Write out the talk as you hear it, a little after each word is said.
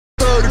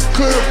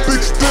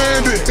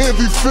extended.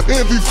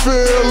 If he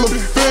feel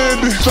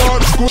offended,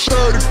 shorty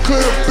squirt the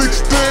clip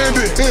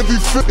extended. If he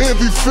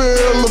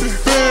feel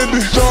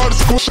offended, shorty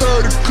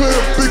squirt the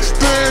clip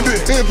extended.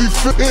 If he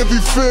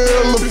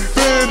feel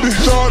offended,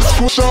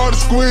 shorty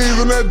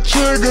squeezing that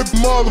trigger,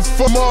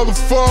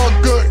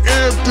 motherfucker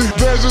empty.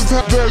 That's just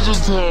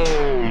how.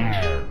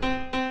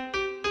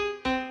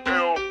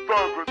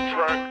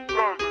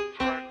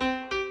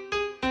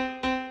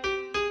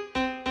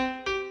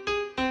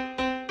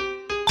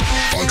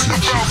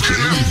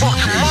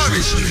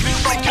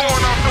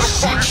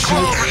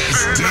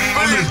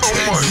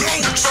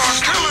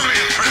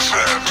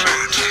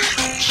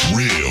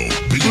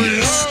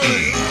 RealBSE.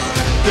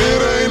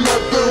 It ain't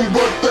nothing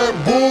but that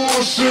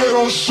bullshit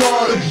on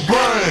shorty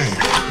brain.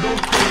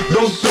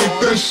 Don't think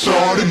that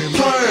shorty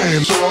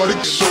plain. Shorty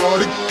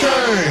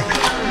came.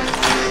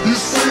 You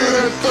see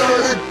that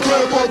 30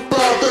 clip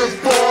about that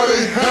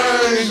 40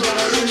 hang.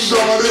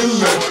 Shorty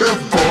let that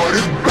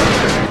 40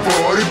 bang.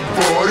 40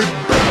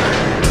 bang.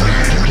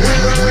 It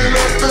ain't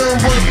nothing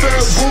but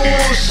that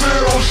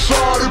bullshit on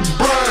shorty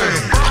brain.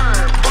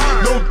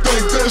 Don't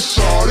think that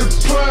shorty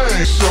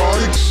plain.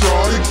 Shorty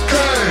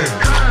came.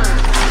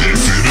 If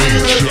it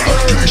ain't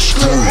chopped and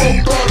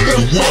screwed,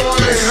 then what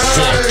the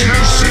fuck is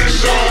it?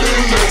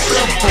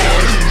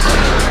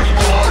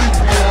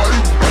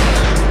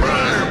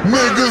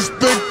 Niggas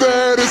think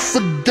that it's a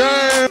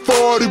game.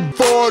 40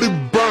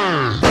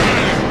 burn.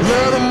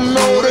 Let them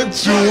know that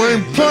you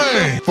ain't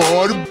playing.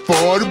 40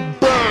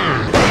 burn.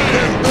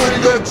 Bring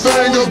that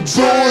thing up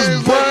to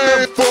his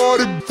brain.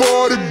 40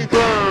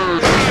 burn.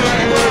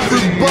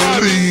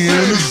 Everybody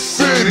in the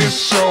city,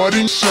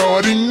 shorty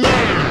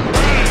nerd.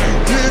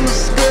 Getting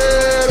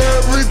scared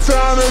every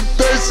time that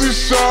they see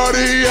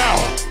shorty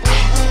out.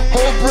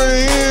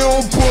 Hoping he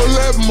don't pull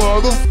that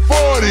mother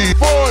 40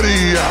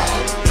 out.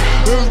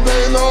 If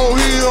they know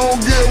he don't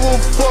give a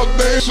fuck,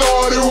 they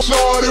shorty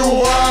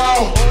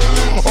wild.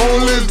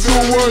 Only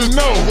two words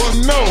know,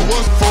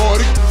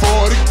 40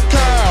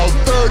 cow,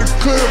 30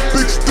 clip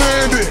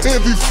extended.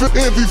 If he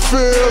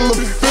feel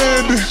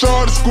offended,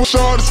 shorty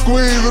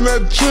squeezing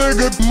that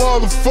trigger,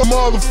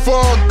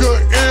 motherfucker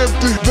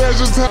empty. That's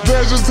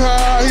just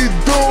how he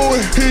do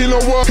it. He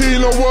know what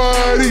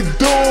he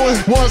doing.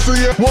 Once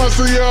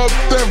he up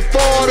that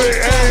 40,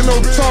 ain't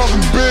no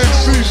talking, bitch,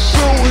 he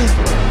shooting.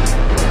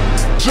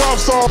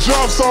 Drops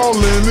all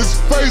in his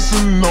face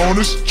and on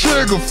his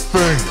trigger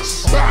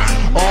fingers.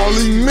 All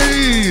he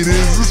need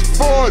is his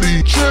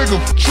 40 trigger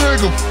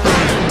finger.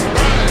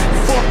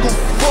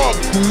 Fuck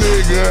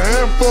nigga,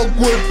 and fuck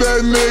with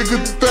that nigga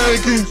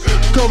thinking.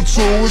 Come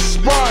to his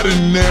spot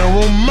and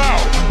narrow him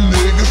out.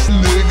 Niggas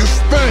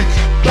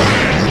thinking.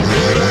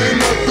 It ain't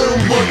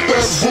nothing but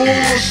that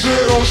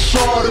bullshit on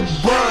shorty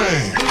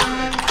brain.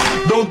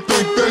 Don't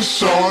think that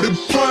shorty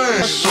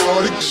plain.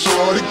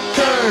 Shorty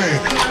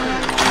came.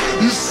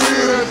 You see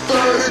that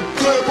 30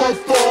 clip of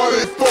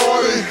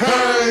 40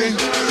 hang.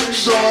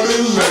 Shorty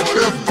let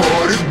that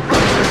 40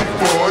 bang.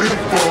 40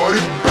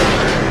 bang.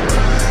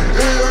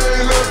 It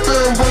ain't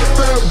nothing but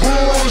that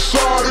bull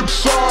shorty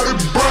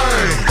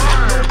brain.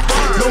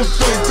 Don't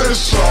think that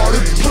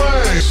shorty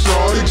plain.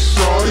 Shorty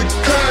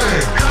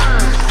came.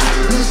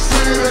 You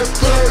see that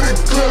 30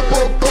 clip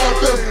about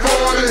that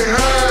 40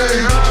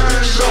 hang.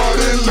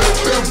 Shorty let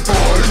that 40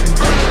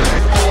 bang.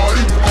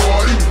 40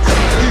 bang.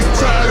 He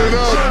tied it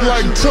up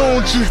like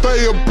Tunchi.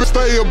 Stay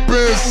up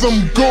in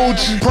some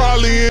Gucci.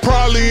 Probably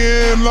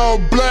in all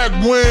black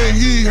when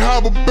he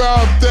hop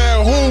about that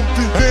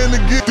hoopy. Then to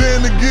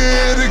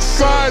get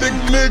excited,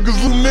 niggas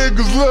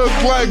look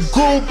like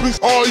groupies.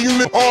 All you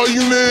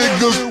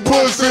niggas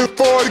pussy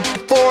 40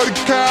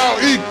 cow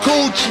eat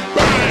coochie.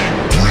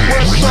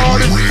 Where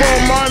started from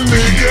my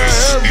nigga,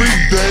 every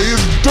day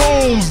is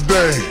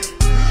doomsday.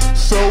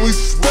 So we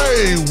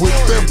stay with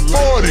that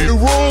 40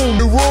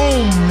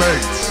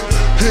 roommates.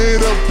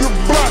 Hit up your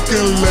block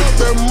and let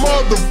that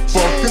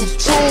motherfucking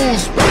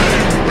tools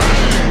bang.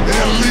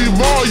 And leave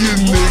all you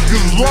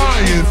niggas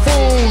lying,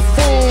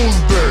 fools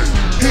day.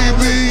 He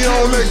be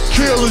on that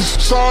killing,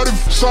 shorty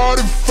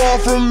far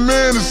from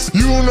menace.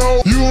 You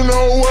know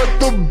what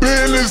the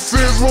business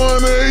is,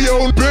 one of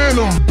your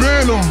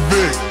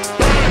Benefit.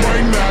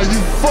 Right now you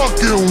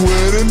fucking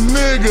with a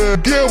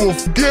nigga, give a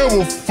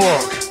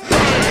fuck. I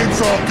ain't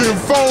talking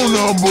phone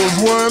numbers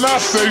when I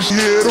say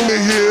hit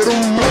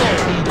 'em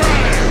up.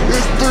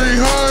 It's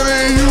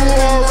 300, you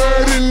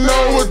already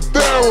know what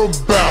they're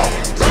about.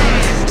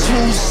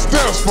 2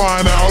 steps,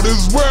 find out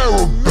his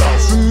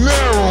whereabouts and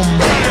narrow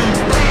man.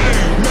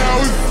 Now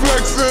we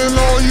flexing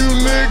on you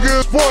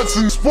niggas,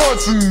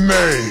 sports and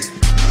name.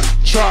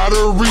 Try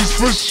to reach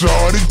for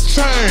shorty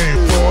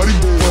chain, 40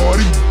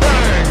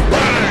 bang.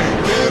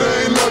 It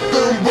ain't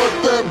nothing but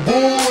that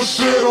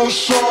bullshit on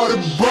shorty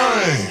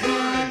brain.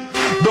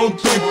 Don't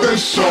think that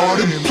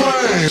shorty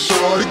plain.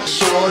 Shorty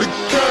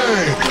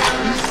came.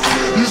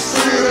 You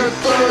see that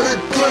 30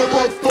 clip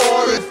of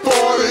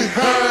 40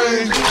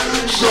 hang.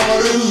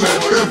 Shorty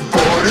let that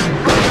 40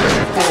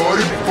 bang.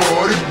 40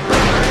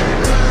 bang.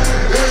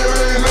 It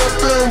ain't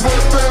nothing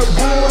but that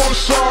bull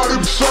shorty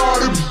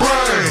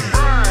brain.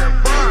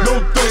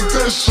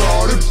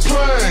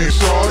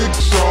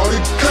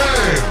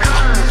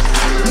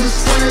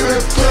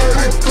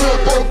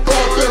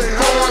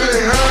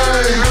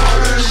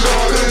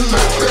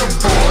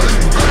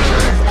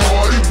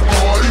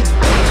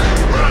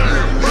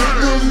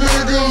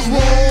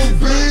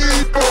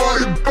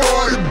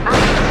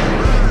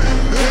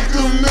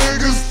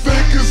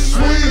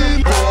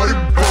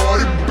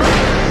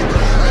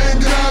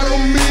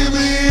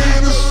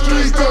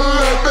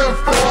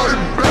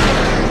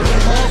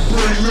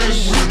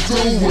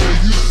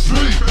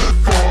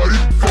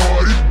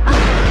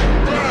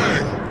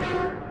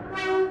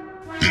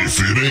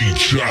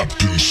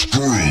 chopped and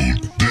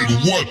screwed, then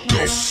what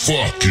the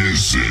fuck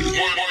is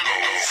it?